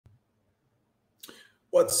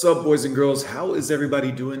What's up, boys and girls? How is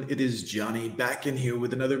everybody doing? It is Johnny back in here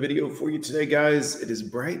with another video for you today, guys. It is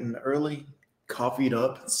bright and early, coffeeed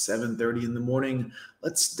up, it's 7:30 in the morning.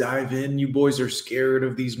 Let's dive in. You boys are scared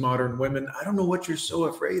of these modern women. I don't know what you're so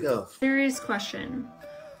afraid of. Serious question.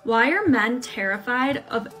 Why are men terrified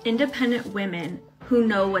of independent women who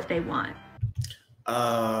know what they want?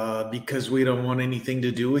 Because we don't want anything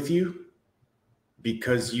to do with you.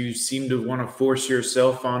 Because you seem to want to force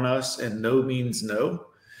yourself on us, and no means no.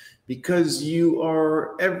 Because you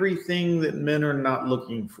are everything that men are not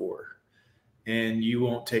looking for, and you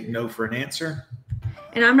won't take no for an answer.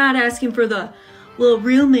 And I'm not asking for the, well, a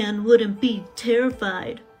real man wouldn't be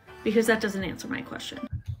terrified, because that doesn't answer my question.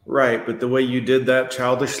 Right, but the way you did that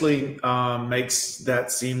childishly makes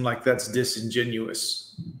that seem like that's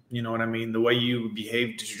disingenuous. You know what I mean? The way you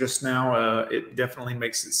behaved just now, it definitely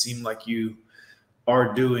makes it seem like you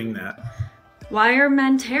are doing that. Why are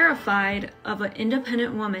men terrified of an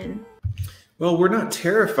independent woman? Well, we're not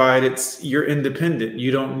terrified. It's you're independent.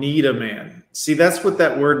 You don't need a man. See, that's what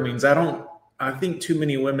that word means. I think too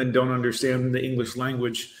many women don't understand the English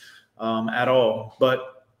language at all.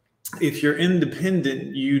 But if you're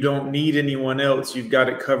independent, you don't need anyone else. You've got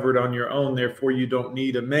it covered on your own. Therefore, you don't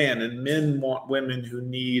need a man. And men want women who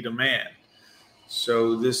need a man.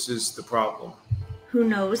 So this is the problem. Who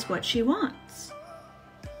knows what she wants?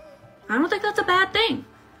 I don't think that's a bad thing.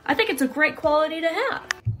 I think it's a great quality to have.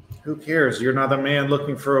 Who cares? You're not a man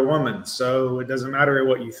looking for a woman, so it doesn't matter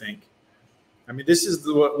what you think. I mean, this is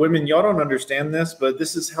what women, y'all don't understand this, but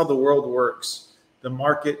this is how the world works. The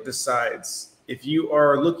market decides. If you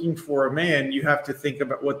are looking for a man, you have to think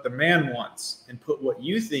about what the man wants and put what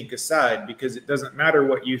you think aside, because it doesn't matter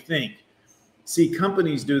what you think. See,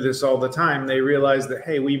 companies do this all the time. They realize that,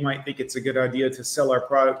 hey, we might think it's a good idea to sell our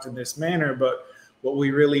product in this manner, but what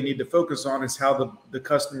we really need to focus on is how the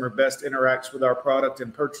customer best interacts with our product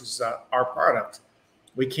and purchases our product.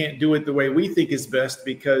 We can't do it the way we think is best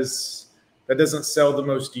because that doesn't sell the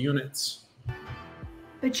most units.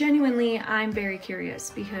 But genuinely, I'm very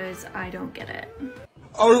curious because I don't get it.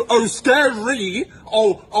 Oh, scary.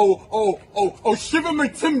 Oh, shiver my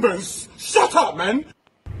timbers. Shut up, man.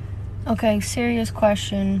 Okay, serious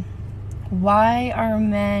question. Why are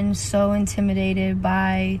men so intimidated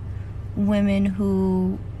by women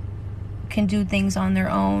who can do things on their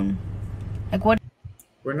own? Like, what?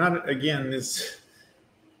 We're not, again, this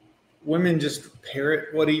women just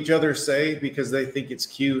parrot what each other say because they think it's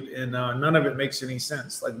cute, and none of it makes any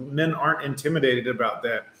sense. Like, men aren't intimidated about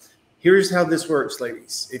that. Here's how this works,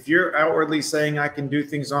 ladies. If you're outwardly saying I can do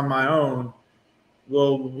things on my own,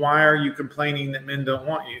 well, why are you complaining that men don't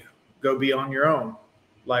want you? Go be on your own.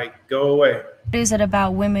 Like, go away. What is it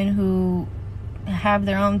about women who have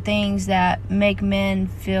their own things that make men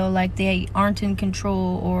feel like they aren't in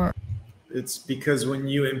control? Or it's because when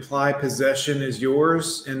you imply possession is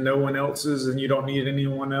yours and no one else's, and you don't need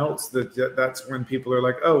anyone else, that's when people are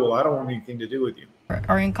like, oh, well, I don't want anything to do with you.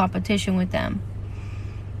 Are in competition with them.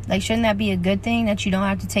 Like, shouldn't that be a good thing, that you don't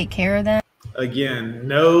have to take care of them? Again,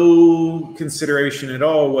 no consideration at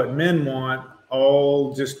all what men want,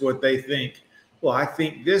 all just what they think. Well, I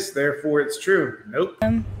think this, therefore it's true. Nope.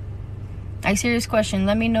 Like, serious question.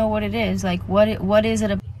 Let me know what it is. Like, what is it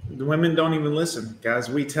about? The women don't even listen, guys.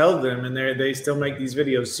 We tell them, and they still make these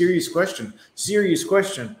videos. Serious question. Serious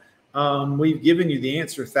question. We've given you the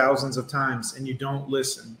answer thousands of times, and you don't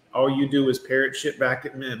listen. All you do is parrot shit back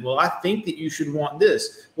at men. Well, I think that you should want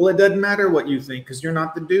this. Well, it doesn't matter what you think because you're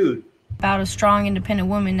not the dude. About a strong, independent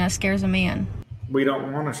woman that scares a man. We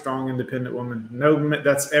don't want a strong, independent woman. No,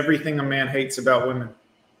 that's everything a man hates about women.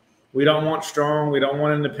 We don't want strong. We don't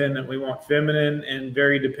want independent. We want feminine and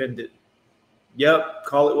very dependent. Yep.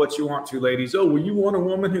 Call it what you want to, ladies. Oh, well, you want a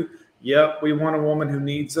woman who, yep, we want a woman who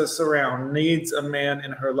needs us around, needs a man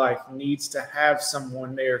in her life, needs to have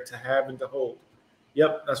someone there to have and to hold.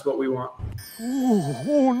 Yep, that's what we want.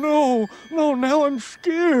 Oh no, now I'm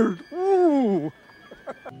scared. Ooh.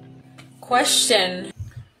 Question.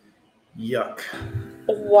 Yuck.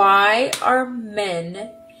 Why are men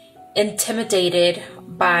intimidated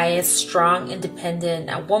by a strong,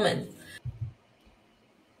 independent woman?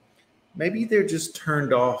 Maybe they're just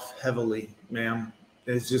turned off heavily, ma'am.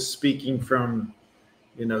 It's just speaking from,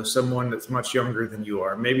 someone that's much younger than you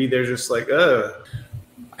are. Maybe they're just like, I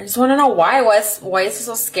just want to know why. Why is it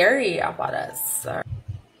so scary about us?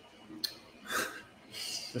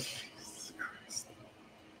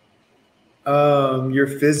 You're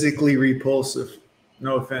physically repulsive.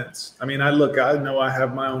 No offense. I mean, I know I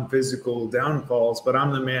have my own physical downfalls, but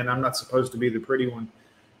I'm the man. I'm not supposed to be the pretty one.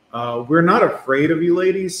 We're not afraid of you,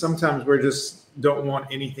 ladies. Sometimes we're just don't want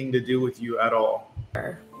anything to do with you at all.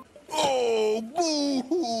 Oh,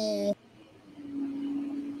 boo-hoo.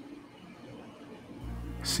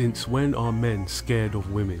 Since when are men scared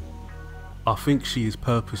of women? I think she is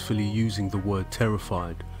purposefully using the word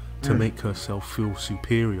terrified to make herself feel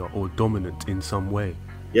superior or dominant in some way.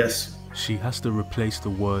 Yes. She has to replace the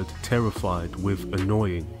word terrified with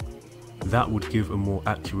annoying. That would give a more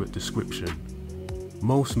accurate description.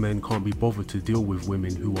 Most men can't be bothered to deal with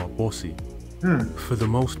women who are bossy. For the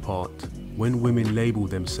most part, when women label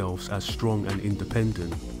themselves as strong and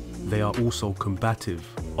independent, they are also combative,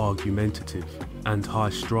 argumentative, and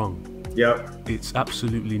high-strung. Yep. It's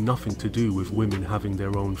absolutely nothing to do with women having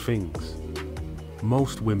their own things.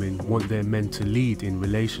 Most women want their men to lead in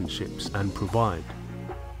relationships and provide,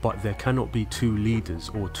 but there cannot be two leaders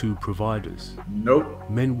or two providers. Nope.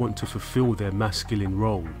 Men want to fulfill their masculine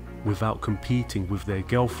role without competing with their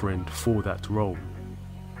girlfriend for that role.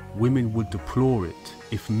 Women would deplore it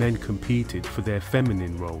if men competed for their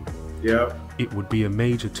feminine role. Yep. It would be a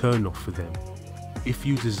major turn-off for them. If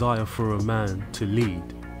you desire for a man to lead,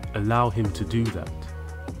 allow him to do that.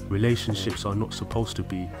 Relationships are not supposed to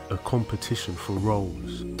be a competition for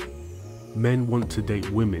roles. Men want to date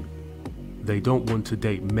women. They don't want to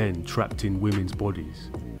date men trapped in women's bodies.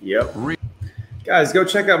 Yep. Guys, go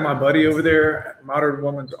check out my buddy over there at Modern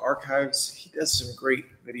Woman's Archives. He does some great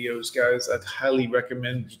videos, guys. I'd highly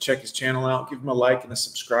recommend you check his channel out. Give him a like and a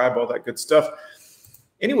subscribe, all that good stuff.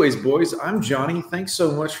 Anyways, boys, I'm Johnny. Thanks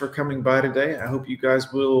so much for coming by today. I hope you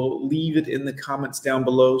guys will leave it in the comments down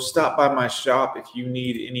below. Stop by my shop if you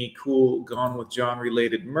need any cool Gone with John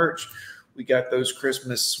related merch. We got those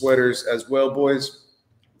Christmas sweaters as well, boys.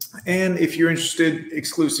 And if you're interested,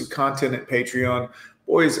 exclusive content at Patreon.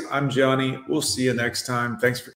 Boys, I'm Johnny. We'll see you next time. Thanks for